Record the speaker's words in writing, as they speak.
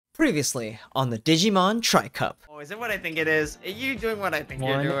Previously on the Digimon Tri Cup. Oh, is it what I think it is? Are you doing what I think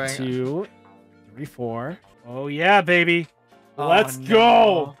you're doing? 1, 2, 3, 4. Oh yeah, baby. Oh, Let's no.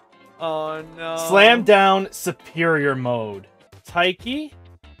 go. Oh no. Slam down superior mode. Taiki.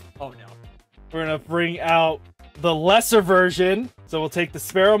 Oh no. We're gonna bring out the lesser version. So we'll take the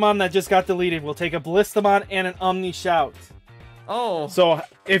Sparrowmon that just got deleted. We'll take a Ballistamon and an Omni Shout. Oh. So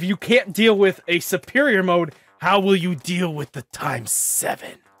if you can't deal with a superior mode, how will you deal with the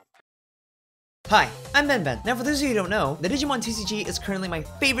 ×7? Hi, I'm Ben. Now for those of you who don't know, the Digimon TCG is currently my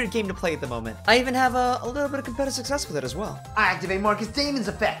favorite game to play at the moment. I even have a little bit of competitive success with it as well. I activate Marcus Damon's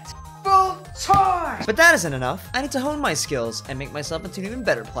effect. Full charge! But that isn't enough. I need to hone my skills and make myself into an even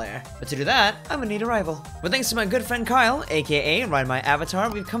better player. But to do that, I'm gonna need a rival. But thanks to my good friend Kyle, aka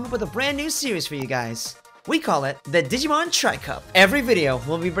RideMyAvatar, we've come up with a brand new series for you guys. We call it the Digimon Tri Cup. Every video,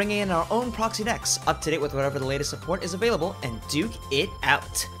 we'll be bringing in our own proxy decks, up to date with whatever the latest support is available, and duke it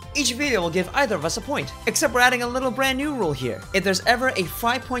out. Each video will give either of us a point, except we're adding a little brand new rule here. If there's ever a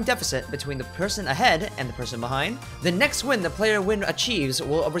 5-point deficit between the person ahead and the person behind, the next win the player achieves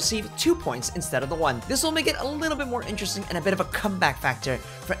will receive 2 points instead of the 1. This will make it a little bit more interesting and a bit of a comeback factor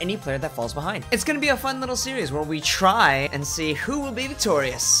for any player that falls behind. It's gonna be a fun little series where we try and see who will be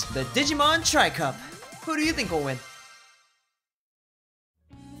victorious. The Digimon Tri Cup. Who do you think will win?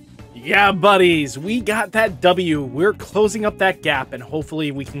 Yeah, buddies, we got that W. We're closing up that gap, and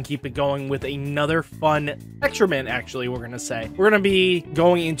hopefully we can keep it going with another fun extra mint, actually, we're going to say. We're going to be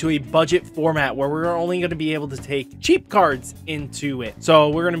going into a budget format where we're only going to be able to take cheap cards into it. So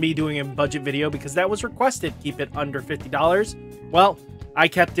we're going to be doing a budget video because that was requested. Keep it under $50. Well, I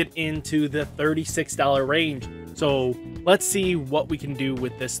kept it into the $36 range. So let's see what we can do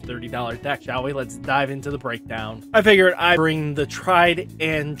with this $30 deck, shall we? Let's dive into the breakdown. I figured I'd bring the tried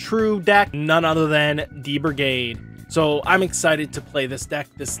and true deck, none other than D-Brigade. So I'm excited to play this deck.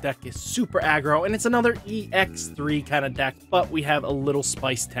 This deck is super aggro, and it's another EX3 kind of deck, but we have a little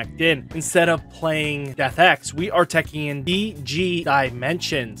spice teched in. Instead of playing Death X, we are teching in DG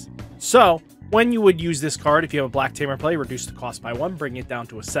Dimensions. So when you would use this card, if you have a Black Tamer play, reduce the cost by 1, bring it down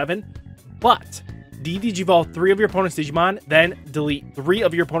to a 7. But Digivolve 3 of your opponent's Digimon, then delete 3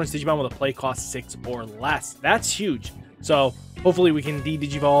 of your opponent's Digimon with a play cost 6 or less. That's huge. So hopefully we can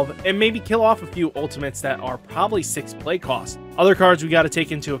Digivolve and maybe kill off a few ultimates that are probably 6 play cost. Other cards we got to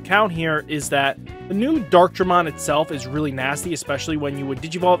take into account here is that the new Darkdramon itself is really nasty, especially when you would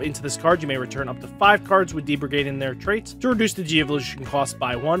Digivolve into this card. You may return up to 5 cards with D-Brigade in their traits to reduce the G-Evolution cost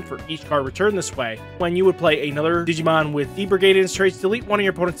by 1 for each card returned this way. When you would play another Digimon with D-Brigade in its traits, delete one of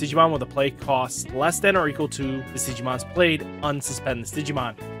your opponent's Digimon with a play cost less than or equal to this Digimon's played, unsuspend this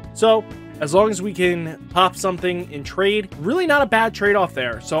Digimon. So as long as we can pop something in trade, really not a bad trade-off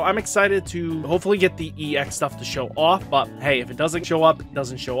there. So I'm excited to hopefully get the EX stuff to show off, but hey, if it doesn't show up, it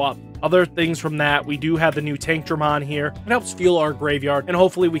doesn't show up. Other things from that, we do have the new Tankdramon here. It helps fuel our graveyard, and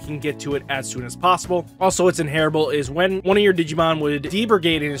hopefully we can get to it as soon as possible. Also, what's inheritable is when one of your Digimon would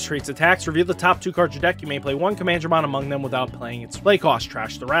D-Brigade in its traits attacks, reveal the top 2 cards of your deck. You may play 1 Commandramon among them without playing its play cost.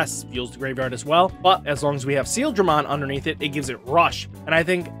 Trash the rest. Fuels the graveyard as well. But as long as we have Sealdramon underneath it, it gives it Rush. And I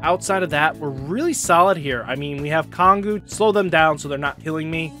think outside of that, we're really solid here. I mean, we have Kongu, slow them down so they're not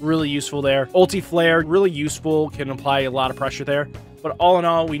killing me. Really useful there. Ulti Flare, really useful, can apply a lot of pressure there. But all in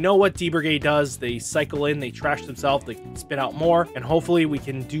all, we know what D-Brigade does. They cycle in, they trash themselves, they spit out more, and hopefully we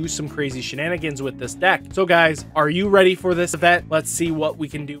can do some crazy shenanigans with this deck. So guys, are you ready for this event? Let's see what we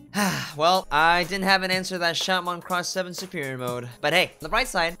can do. Well, I didn't have an answer to that Shotmon Cross 7 Superior mode. But hey, on the bright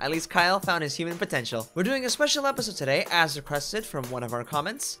side, at least Kyle found his human potential. We're doing a special episode today, as requested from one of our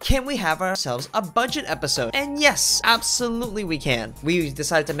comments. Can we have ourselves a budget episode? And yes, absolutely we can. We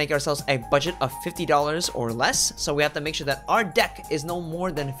decided to make ourselves a budget of $50 or less, so we have to make sure that our deck is no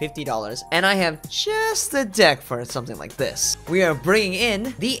more than $50, and I have just the deck for something like this. We are bringing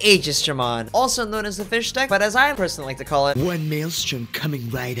in the Aegistramon, also known as the fish deck, but as I personally like to call it, One Maelstrom coming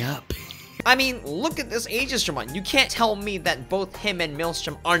right up. I mean, look at this Aegistramon. You can't tell me that both him and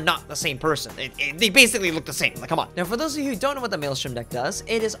Maelstrom are not the same person. They basically look the same. Like, come on. Now, for those of you who don't know what the Maelstrom deck does,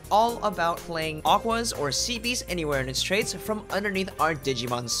 it is all about playing Aquas or CBs anywhere in its traits from underneath our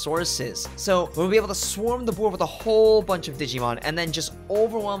Digimon sources. So, we'll be able to swarm the board with a whole bunch of Digimon and then just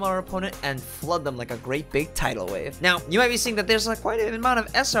overwhelm our opponent and flood them like a great big tidal wave. Now, you might be seeing that there's quite an amount of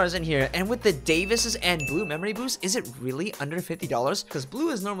SRs in here, and with the Davises and Blue memory boost, is it really under $50? Because Blue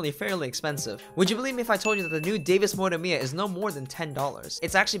is normally fairly expensive. expensive. Would you believe me if I told you that the new Davis Morimiya is no more than $10?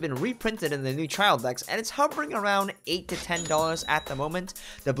 It's actually been reprinted in the new trial decks, and it's hovering around $8 to $10 at the moment.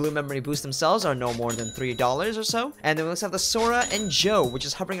 The blue memory boosts themselves are no more than $3 or so. And then we also have the Sora and Joe, which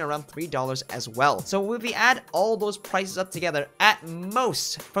is hovering around $3 as well. So if we add all those prices up together, at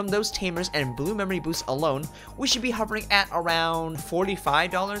most, from those tamers and blue memory boosts alone, we should be hovering at around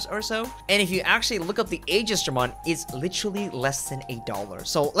 $45 or so. And if you actually look up the Aegisdramon, it's literally less than $8.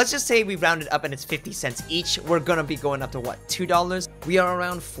 So let's just say we round it up and it's 50 cents each. We're gonna be going up to what, $2? We are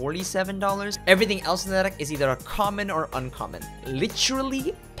around $47. Everything else in the deck is either a common or uncommon.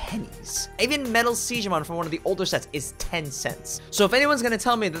 Literally pennies. Even Metal Siegemon from one of the older sets is 10 cents. So if anyone's gonna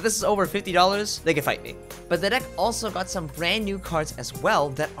tell me that this is over $50, they can fight me. But the deck also got some brand new cards as well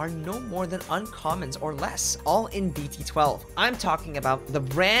that are no more than uncommons or less, all in BT12. I'm talking about the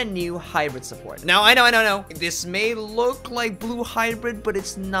brand new hybrid support. Now, I know, this may look like blue hybrid, but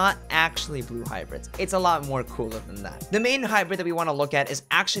it's not actually blue hybrid. It's a lot more cooler than that. The main hybrid that we want to look at is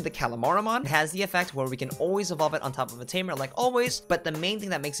actually the Calamaramon. It has the effect where we can always evolve it on top of a tamer like always, but the main thing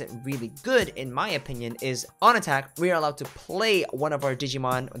that makes it really good, in my opinion, is on attack, we are allowed to play one of our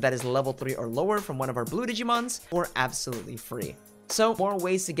Digimon that is level 3 or lower from one of our blue Digimons for absolutely free. So more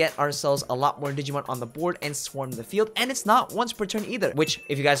ways to get ourselves a lot more Digimon on the board and swarm the field, and it's not once per turn either, which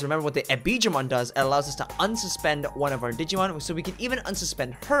if you guys remember what the Ebijamon does, it allows us to unsuspend one of our Digimon, so we can even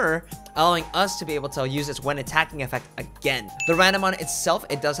unsuspend her, allowing us to be able to use its when attacking effect again. The Randomon itself,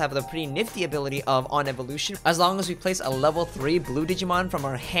 it does have the pretty nifty ability of on evolution, as long as we place a level 3 blue Digimon from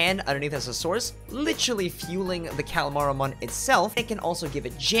our hand underneath as a source, literally fueling the Calamaramon itself. It can also give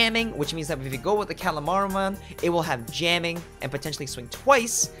it jamming, which means that if you go with the Calamaramon, it will have jamming and potentially swing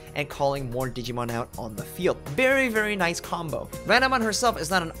twice and calling more Digimon out on the field. Very, very nice combo. Randomon herself is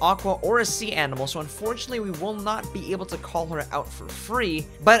not an aqua or a sea animal, so unfortunately we will not be able to call her out for free,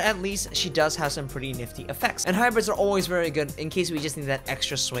 but at least she does have some pretty nifty effects. And hybrids are always very good in case we just need that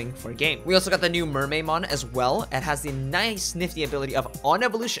extra swing for a game. We also got the new Mermaidmon as well. It has the nice nifty ability of on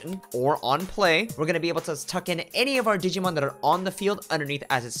evolution or on play. We're going to be able to tuck in any of our Digimon that are on the field underneath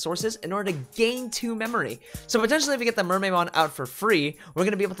as its sources in order to gain 2 memory. So potentially if we get the Mermaidmon out for free, we're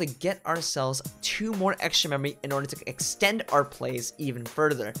going to be able to get ourselves 2 more extra memory in order to extend our plays even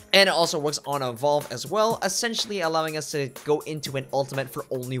further. And it also works on evolve as well, essentially allowing us to go into an ultimate for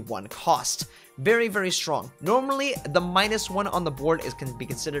only 1 cost. Very, very strong. Normally, the -1 on the board can be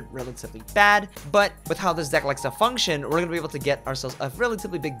considered relatively bad, but with how this deck likes to function, we're going to be able to get ourselves a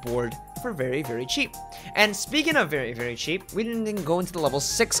relatively big board for very, very cheap. And speaking of very, very cheap, we didn't even go into the level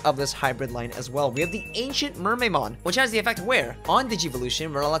 6 of this hybrid line as well. We have the Ancient Mermaidmon, which has the effect where, on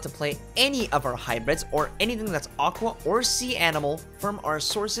Digivolution, we're allowed to play any of our hybrids or anything that's aqua or sea animal from our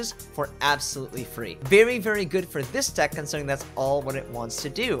sources for absolutely free. Very, very good for this deck, considering that's all what it wants to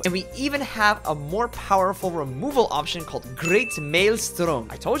do. And we even have a more powerful removal option called Great Maelstrom.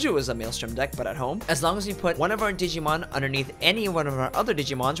 I told you it was a Maelstrom deck, but at home. As long as we put one of our Digimon underneath any one of our other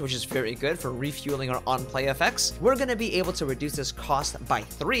Digimons, which is very good for refueling our on-play effects, we're going to be able to reduce this cost by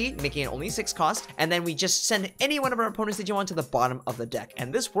 3, making it only 6 cost, and then we just send any one of our opponent's Digimon to the bottom of the deck.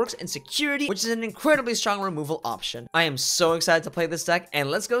 And this works in security, which is an incredibly strong removal option. I am so excited to play this deck, and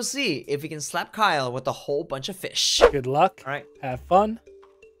let's go see if we can slap Kyle with a whole bunch of fish. Good luck. All right. Have fun.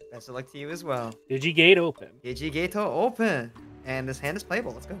 Best of luck to you as well. Digigate open. Digigate open. And this hand is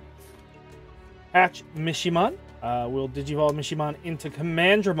playable. Let's go. Hatch Mishimon. We'll Digivolve Mishimon into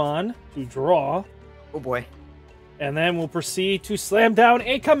Commandramon to draw. Oh boy. And then we'll proceed to slam down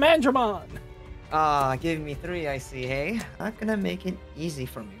a Commandramon. Give me 3, I see, hey? Not gonna make it easy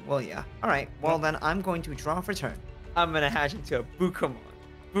for me, will ya? Alright, well then I'm going to draw for turn. I'm gonna hatch into a Bukamon.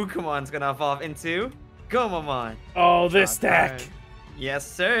 Bukamon's gonna evolve into Gomamon. Oh, this deck. Turn. Yes,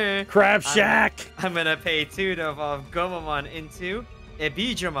 sir. Crab Shack. I'm gonna pay 2 to evolve Gomamon into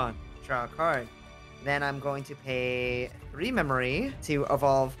Ebijamon. Draw a card. Then I'm going to pay 3 memory to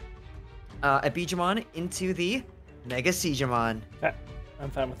evolve Ebijamon into the Mega Siegemon. Okay, I'm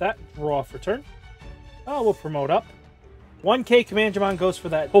fine with that. Draw for turn. Oh, we'll promote up. 1K Commandramon goes for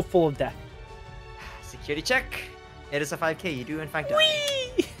that Hopeful of Death. Security check. It is a 5K. You do in fact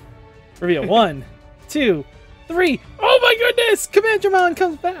die. Reveal 1, 2, 3. Oh my goodness! Commandramon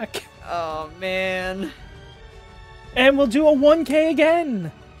comes back. Oh man. And we'll do a 1K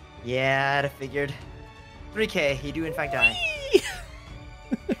again. Yeah, I'd have figured. 3K. You do in fact die.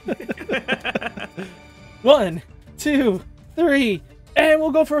 1, 2, 3, and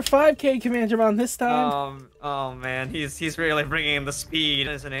we'll go for a 5K Commandramon this time. Oh man, he's really bringing in the speed,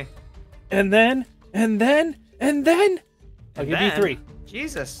 isn't he? And then I'll give you 3.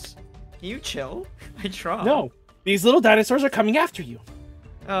 Jesus, can you chill? I draw. No, these little dinosaurs are coming after you.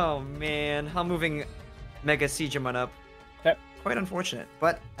 Oh man, I'm moving Mega Siegemon up. Okay. Quite unfortunate,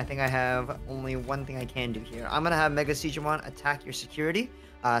 but I think I have only one thing I can do here. I'm gonna have Mega Siegemon attack your security.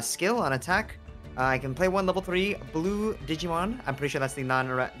 Skill on attack. I can play one level 3 blue Digimon. I'm pretty sure that's the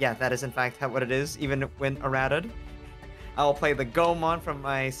yeah, that is in fact what it is, even when errated. I'll play the Gomon from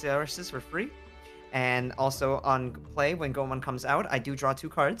my sources for free. And also on play, when Gomon comes out, I do draw 2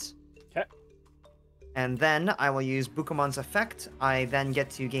 cards. Okay. And then I will use Bukumon's effect. I then get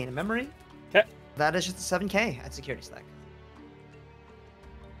to gain a memory. Okay. That is just a 7k at security stack.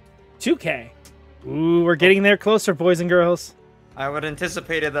 2K. Ooh, we're getting there closer, boys and girls. I would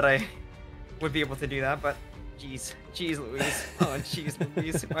anticipated that I would be able to do that, but jeez, Louise. Oh, jeez,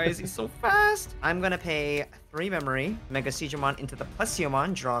 Louise. Why is he so fast? I'm gonna pay 3 memory, Mega Siegemon into the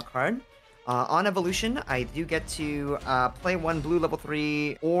Plesiomon, draw a card. On evolution, I do get to play 1 blue level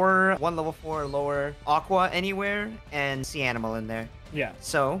 3 or 1 level 4 or lower Aqua anywhere and Sea Animal in there. Yeah.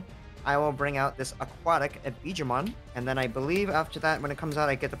 So I will bring out this aquatic Digimon, and then I believe after that, when it comes out,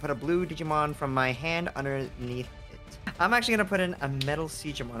 I get to put a blue Digimon from my hand underneath it. I'm actually gonna put in a metal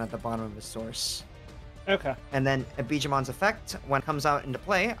Siegemon at the bottom of the source. Okay. And then a Bigemon's effect, when it comes out into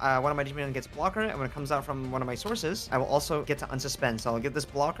play, one of my Digimon gets blocker, and when it comes out from one of my sources, I will also get to unsuspend. So I'll give this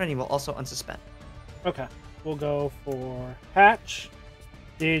blocker, and he will also unsuspend. Okay. We'll go for Hatch,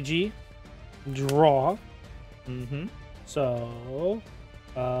 Digi, Draw. Mm-hmm. So,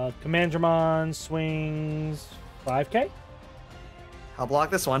 Commandramon swings 5K. I'll block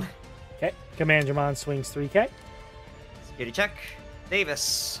this one. Okay. Commandramon swings 3K. Security check.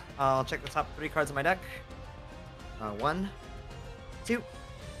 Davis. I'll check the top 3 cards of my deck. 1, 2,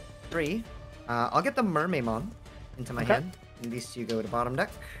 3. I'll get the Mermaimon into my hand. And these 2 go to bottom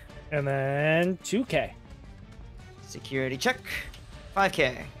deck. And then 2K. Security check.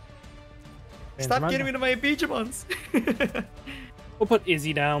 5k. Stop getting rid of my Bigemons. We'll put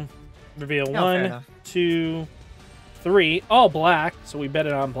Izzy down. Reveal Oh, fair 1, enough. 2, 3. All black, so we bet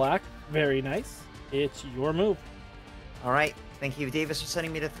it on black. Very nice. It's your move. All right. Thank you, Davis, for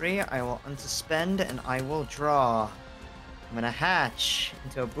sending me to 3. I will unsuspend, and I will draw. I'm going to hatch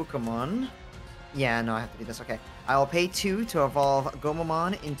into a Bukamon. Yeah, no, I have to do this. Okay. I will pay 2 to evolve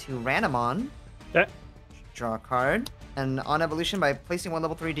Gomamon into Ranamon. Okay. Draw a card. And on evolution, by placing 1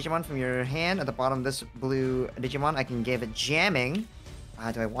 level 3 Digimon from your hand at the bottom of this blue Digimon, I can give it jamming.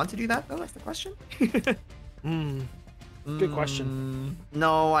 Do I want to do that, though? That's the question. Good question.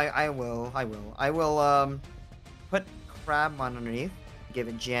 No, I will. I will put Crabmon underneath, give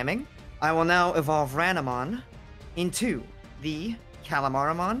it jamming. I will now evolve Ranamon into the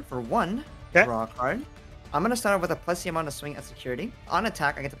Calamaramon for 1. Okay. Draw a card. I'm going to start off with a Plesiomon to swing at security. On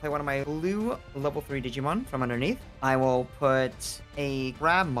attack, I get to play one of my blue level 3 Digimon from underneath. I will put a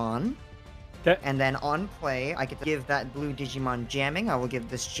Grabmon. Okay. And then on play, I get to give that blue Digimon jamming. I will give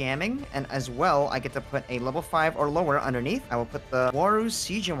this jamming. And as well, I get to put a level 5 or lower underneath. I will put the Waru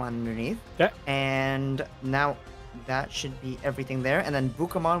Siegemon underneath. Okay. And now that should be everything there. And then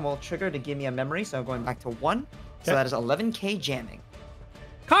Bukamon will trigger to give me a memory. So going back to 1. So Okay. that is 11k jamming.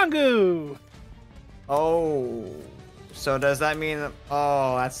 Kongu! Oh, so does that mean?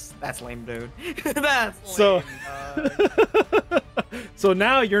 Oh, that's lame, dude. That's So, lame. so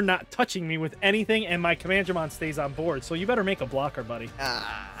now you're not touching me with anything, and my Commandramon stays on board. So you better make a blocker, buddy.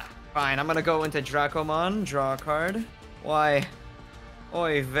 Fine. I'm gonna go into Dracomon. Draw a card. Why?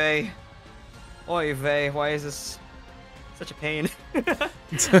 Oy vey. Oy vey. Why is this such a pain? Okay.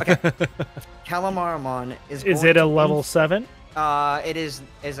 Calamaramon is. Is going it a to level 7? It is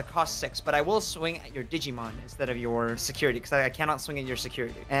a cost 6, but I will swing at your Digimon instead of your security, because I cannot swing at your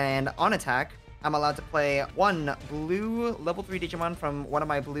security. And on attack, I'm allowed to play 1 blue level 3 Digimon from one of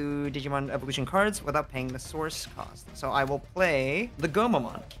my blue Digimon evolution cards without paying the source cost. So I will play the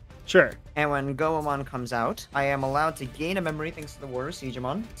Gomamon. Sure. And when Gomamon comes out, I am allowed to gain a memory thanks to the Water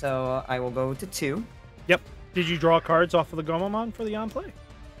Siegmon. So I will go to 2. Yep. Did you draw cards off of the Gomamon for the on-play?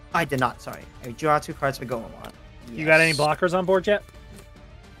 I did not, sorry. I draw 2 cards for Gomamon. You got any blockers on board yet?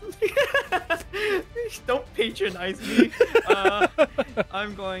 Don't patronize me.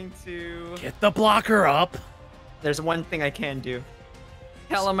 I'm going to... Get the blocker up. There's one thing I can do.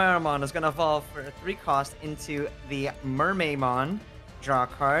 Calamaramon is going to evolve for 3 cost into the Mermaimon. Draw a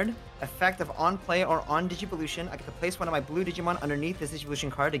card. Effective on play or on Digivolution, I get to place one of my blue Digimon underneath this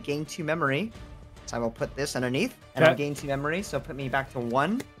Digivolution card to gain 2 memory. So I will put this underneath, and Okay. I'll gain 2 memory, so put me back to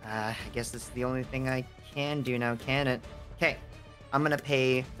 1. I guess this is the only thing I can do now, can it? Okay. I'm gonna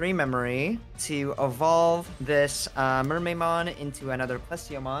pay 3 memory to evolve this Mermaimon into another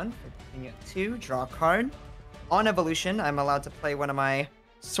Plesiomon. Putting it 2, draw a card. On evolution, I'm allowed to play one of my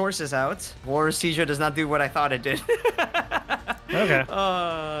sources out. War Seizure does not do what I thought it did. Okay.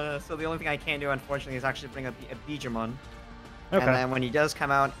 So the only thing I can do, unfortunately, is actually bring up the Digimon. Okay. And then when he does come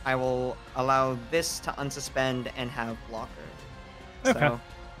out, I will allow this to unsuspend and have blocker. Okay. So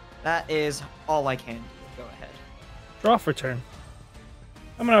that is all I can do. Go ahead. Draw for turn.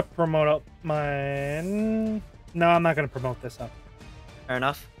 I'm gonna promote up my. No, I'm not gonna promote this up. Fair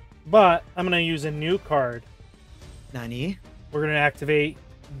enough. But I'm gonna use a new card. Nani? We're gonna activate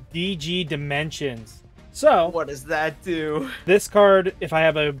DG Dimensions. So What does that do? this card, if I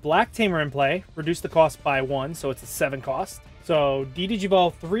have a Black Tamer in play, reduce the cost by 1, so it's a 7 cost. So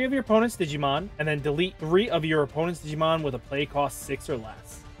de-digivolve 3 of your opponent's Digimon, and then delete 3 of your opponent's Digimon with a play cost 6 or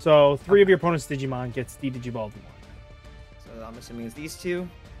less. So 3 of your opponent's Digimon gets de-digivolved 1. So I'm assuming it's these two.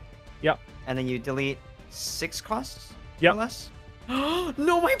 Yep. And then you delete 6 costs? Yep. Or less?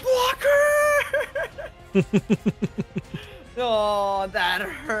 No, my blocker! Oh, that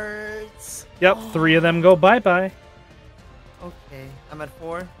hurts. Yep, 3 of them go bye-bye. Okay, I'm at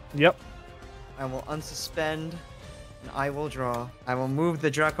 4. Yep. I will unsuspend, and I will draw. I will move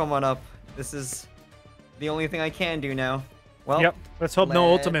the Dracomon up. This is the only thing I can do now. Well, Yep. Let's hope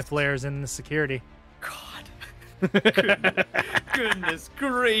no let's- ultimate flares in the security. God. Goodness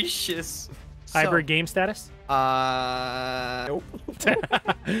gracious. Hybrid game status? Nope.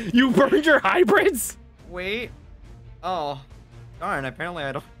 You burned your hybrids? Wait. Oh, darn. Apparently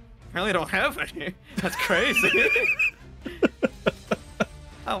I don't have any. That's crazy.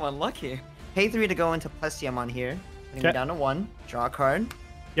 How unlucky. Pay 3 to go into Plesiomon here. Putting me Okay. down to 1. Draw a card.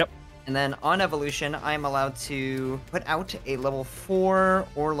 Yep. And then on evolution, I'm allowed to put out a level 4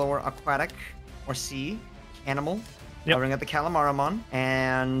 or lower aquatic or sea animal. Yep. I'll bring out the Calamaramon,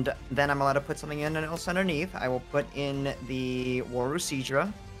 and then I'm allowed to put something in else underneath. I will put in the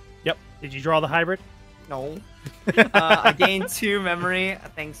Warusidra. Yep. Did you draw the hybrid? No. I gained 2 memory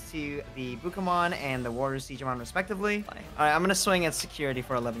thanks to the Bukamon and the Warusidramon respectively. Alright, I'm gonna swing at security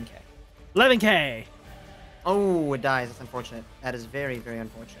for 11k. 11k. Oh, it dies. That's unfortunate. That is very, very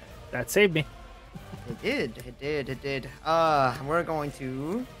unfortunate. That saved me. It did. We're going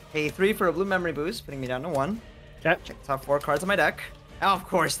to pay 3 for a blue memory boost, putting me down to 1. Okay. Check the top 4 cards on my deck. Oh, of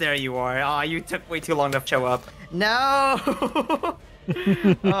course, there you are. Oh, you took way too long to show up. No!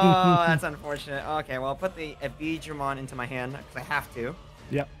 Oh, that's unfortunate. Okay, well, I'll put the Digimon into my hand, because I have to.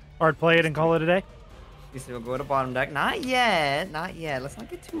 Yep. Hard play it and call it a day. These will go to bottom deck. Not yet. Not yet. Let's not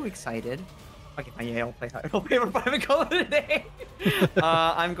get too excited. Okay, fine. Yeah, I'll play for 5 and call it a day.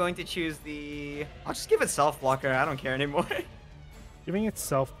 I'm going to choose the... I'll just give it self-blocker. I don't care anymore. Giving it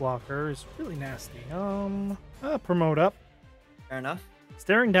self-blocker is really nasty. Promote up. Fair enough.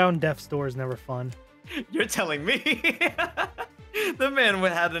 Staring down death's door is never fun. You're telling me? The man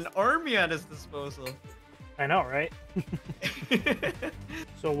had an army at his disposal. I know, right?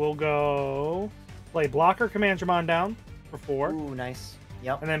 So we'll go play blocker Commandramon down for 4. Ooh, nice.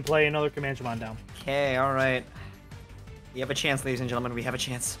 Yep. And then play another Commandramon down. Okay, alright. We have a chance, ladies and gentlemen. We have a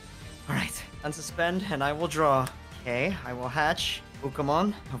chance. Alright. Unsuspend, and I will draw. Okay, I will hatch.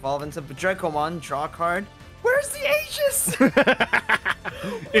 Bukamon. Evolve into Dracomon. Draw a card. Where's the Aegis?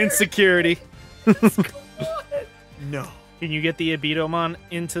 Insecurity. No. Can you get the Abidomon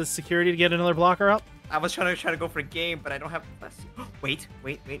into security to get another blocker up? I was trying to go for a game, but I don't have Plesio. Wait.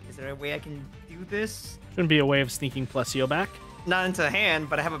 Is there a way I can do this? Shouldn't be a way of sneaking Plesio back. Not into hand,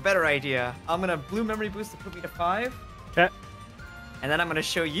 but I have a better idea. I'm gonna blue memory boost to put me to 5. Okay. And then I'm gonna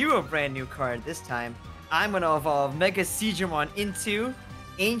show you a brand new card this time. I'm gonna evolve Mega Seedramon into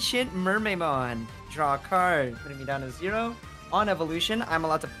Ancient Mermaidmon. Draw a card, putting me down to 0. On evolution, I'm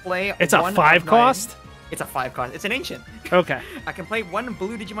allowed to play. It's a 5 cost? It's a 5 cost. It's an ancient. Okay. I can play 1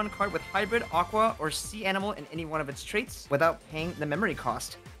 blue Digimon card with hybrid, aqua, or sea animal in any one of its traits without paying the memory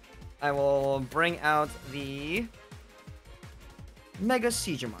cost. I will bring out the Mega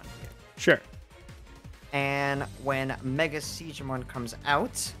Seedramon here. Sure. And when Mega Seedramon comes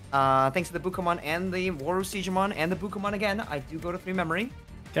out, thanks to the Bukamon and the Warusidramon and the Bukamon again, I do go to 3 memory.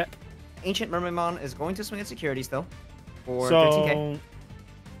 Okay. Ancient Mermaidmon is going to swing at security still for So 13k.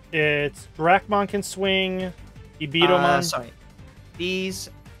 it's Dracmon can swing, Ibidomon Sorry. These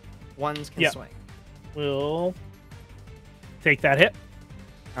ones can swing. will take that hit.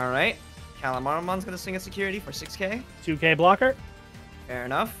 Alright. Calamaramon's going to swing at security for 6k. 2k blocker. Fair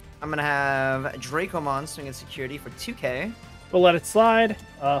enough. I'm going to have Dracomon swing at security for 2k. We'll let it slide.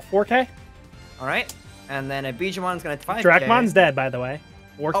 4k. Alright. And then a Bijamon's going to 5k. Dracmon's dead, by the way.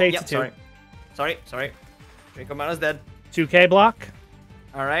 4k to 2. Sorry. Dracomon is dead. 2k block.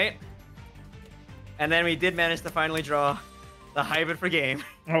 Alright. And then we did manage to finally draw the hybrid for game.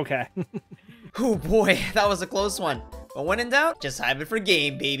 Okay. Oh boy, that was a close one. But when in doubt, just have it for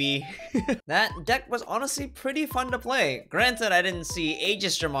game, baby. That deck was honestly pretty fun to play. Granted, I didn't see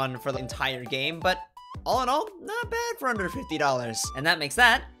Aegisdramon for the entire game, but all in all, not bad for under $50. And that makes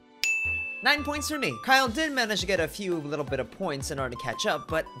that 9 points for me. Kyle did manage to get a few little bit of points in order to catch up,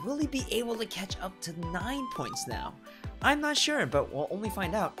 but will he be able to catch up to 9 points now? I'm not sure, but we'll only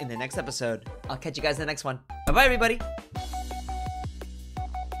find out in the next episode. I'll catch you guys in the next one. Bye-bye, everybody.